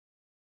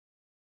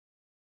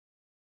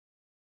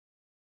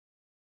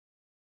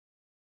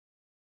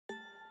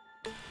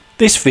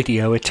This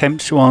video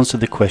attempts to answer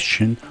the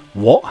question,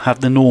 what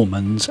have the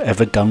Normans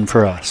ever done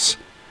for us?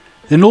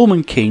 The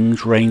Norman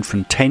kings reigned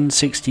from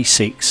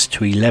 1066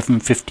 to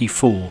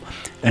 1154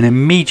 and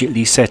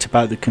immediately set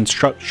about the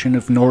construction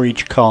of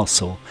Norwich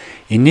Castle,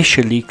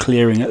 initially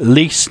clearing at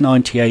least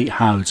 98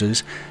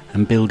 houses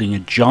and building a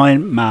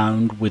giant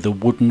mound with a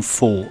wooden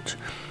fort,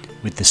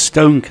 with the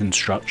stone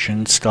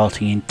construction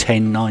starting in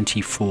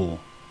 1094.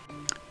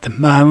 The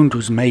mound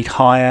was made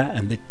higher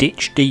and the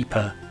ditch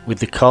deeper, with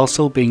the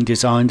castle being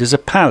designed as a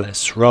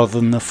palace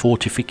rather than a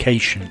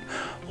fortification,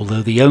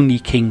 although the only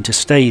king to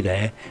stay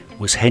there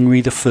was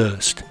Henry I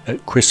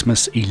at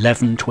Christmas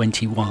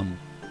 1121.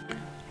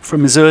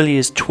 From as early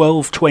as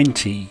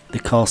 1220 the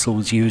castle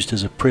was used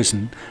as a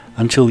prison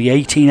until the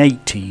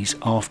 1880s,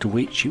 after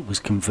which it was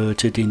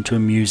converted into a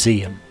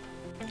museum.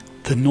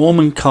 The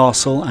Norman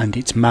castle and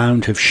its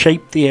mound have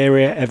shaped the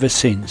area ever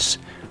since,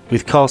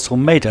 with Castle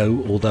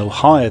Meadow, although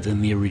higher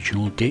than the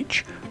original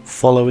ditch,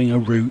 following a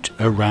route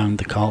around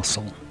the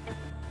castle.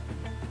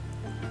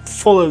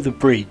 Follow the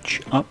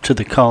bridge up to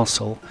the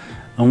castle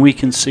and we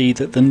can see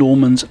that the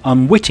Normans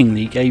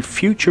unwittingly gave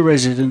future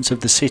residents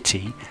of the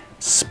city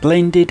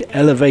splendid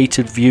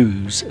elevated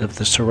views of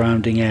the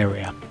surrounding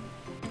area.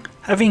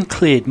 Having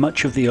cleared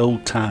much of the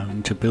old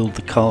town to build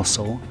the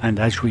castle and,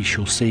 as we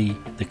shall see,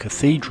 the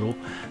cathedral,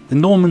 the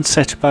Normans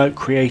set about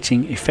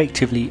creating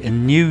effectively a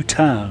new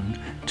town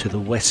to the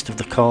west of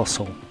the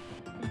castle.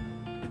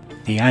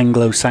 The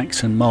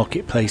Anglo-Saxon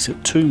marketplace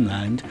at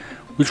Tombland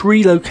was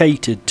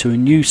relocated to a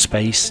new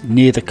space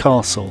near the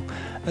castle,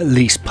 at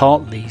least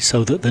partly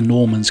so that the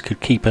Normans could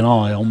keep an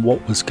eye on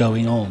what was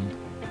going on.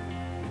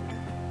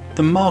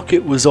 The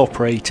market was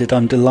operated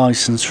under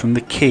licence from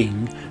the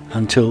king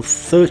until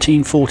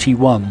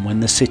 1341, when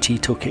the city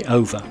took it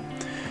over.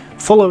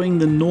 Following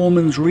the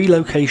Normans'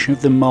 relocation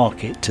of the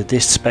market to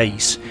this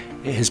space,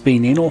 it has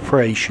been in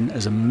operation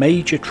as a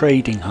major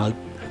trading hub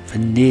for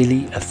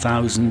nearly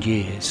 1,000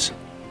 years.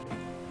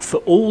 For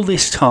all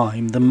this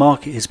time the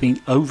market has been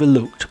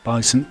overlooked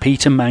by St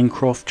Peter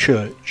Mancroft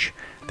Church,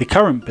 the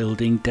current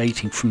building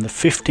dating from the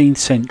 15th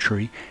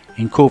century,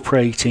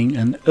 incorporating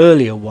an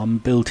earlier one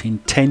built in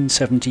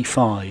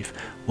 1075,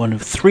 one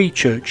of 3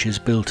 churches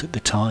built at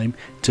the time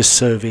to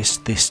service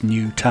this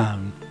new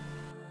town.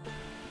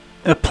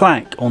 A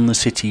plaque on the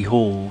City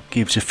Hall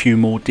gives a few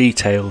more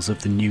details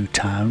of the new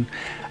town,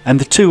 and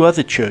the 2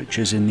 other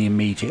churches in the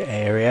immediate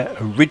area,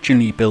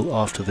 originally built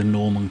after the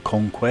Norman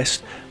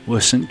conquest, were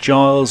St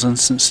Giles and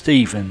St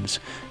Stephen's,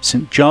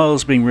 St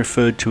Giles being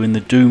referred to in the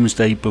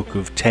Domesday Book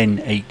of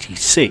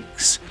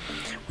 1086,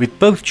 with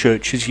both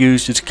churches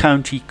used as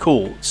county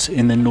courts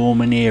in the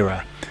Norman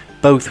era.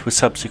 Both were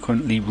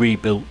subsequently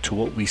rebuilt to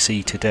what we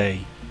see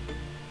today.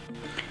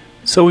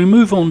 So we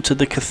move on to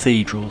the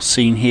cathedral,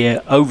 seen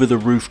here over the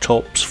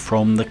rooftops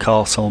from the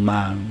castle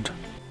mound.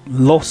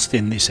 Lost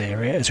in this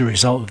area as a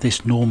result of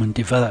this Norman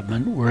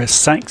development were a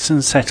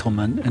Saxon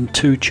settlement and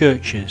 2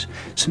 churches.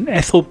 St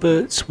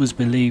Ethelbert's was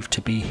believed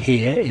to be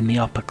here in the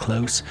upper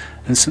close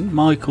and St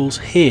Michael's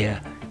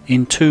here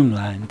in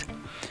Tombland,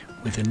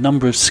 with a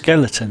number of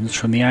skeletons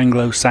from the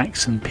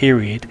Anglo-Saxon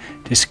period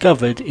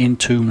discovered in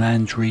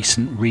Tombland's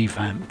recent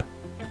revamp.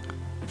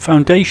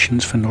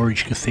 Foundations for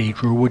Norwich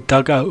Cathedral were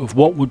dug out of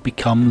what would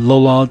become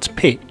Lollard's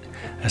Pit,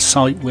 a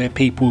site where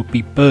people would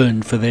be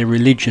burned for their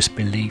religious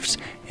beliefs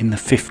in the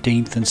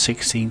 15th and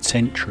 16th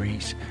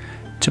centuries.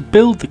 To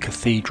build the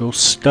cathedral,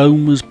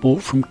 stone was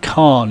brought from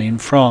Caen in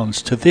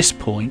France to this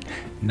point,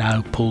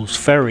 now Paul's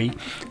Ferry,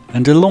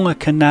 and along a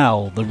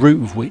canal, the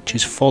route of which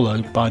is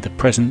followed by the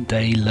present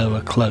day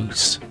Lower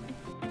Close.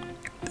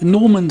 The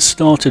Normans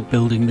started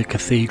building the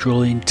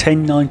cathedral in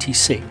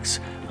 1096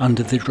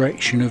 under the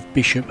direction of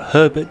Bishop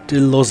Herbert de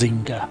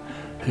Lozinga,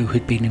 who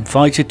had been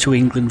invited to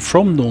England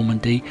from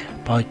Normandy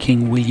by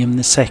King William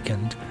II.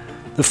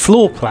 The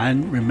floor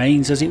plan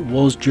remains as it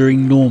was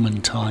during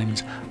Norman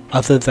times,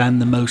 other than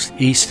the most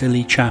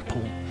easterly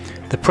chapel.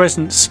 The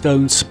present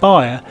stone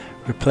spire,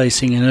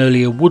 replacing an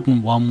earlier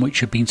wooden one which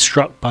had been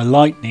struck by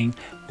lightning,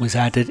 was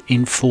added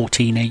in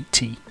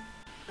 1480.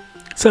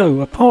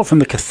 So, apart from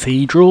the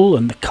cathedral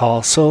and the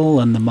castle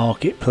and the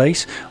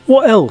marketplace,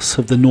 what else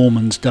have the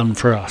Normans done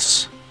for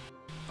us?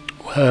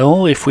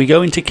 Well, if we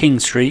go into King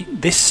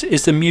Street, this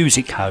is the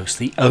Music House,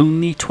 the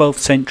only 12th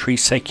century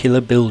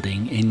secular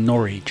building in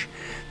Norwich.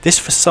 This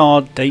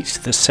facade dates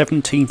to the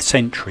 17th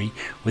century,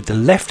 with the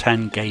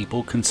left-hand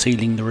gable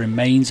concealing the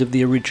remains of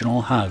the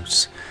original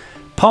house.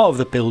 Part of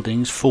the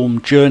buildings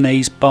form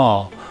Journey's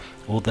Bar,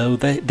 although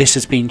this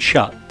has been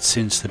shut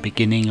since the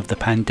beginning of the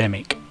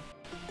pandemic.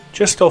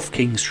 Just off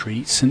King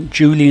Street, St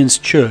Julian's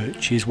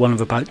Church is one of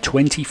about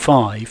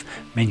 25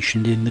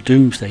 mentioned in the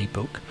Domesday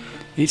Book.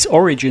 Its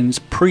origins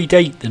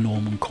predate the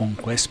Norman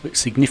conquest, but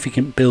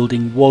significant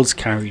building was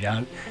carried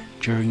out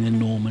during the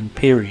Norman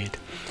period.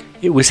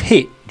 It was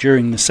hit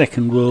during the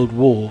Second World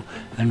War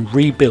and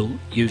rebuilt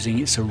using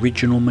its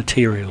original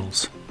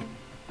materials.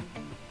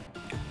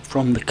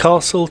 From the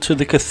castle to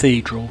the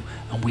cathedral,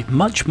 and with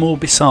much more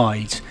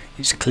besides,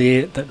 it's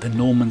clear that the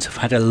Normans have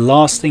had a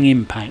lasting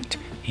impact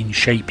in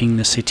shaping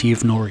the city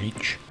of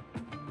Norwich.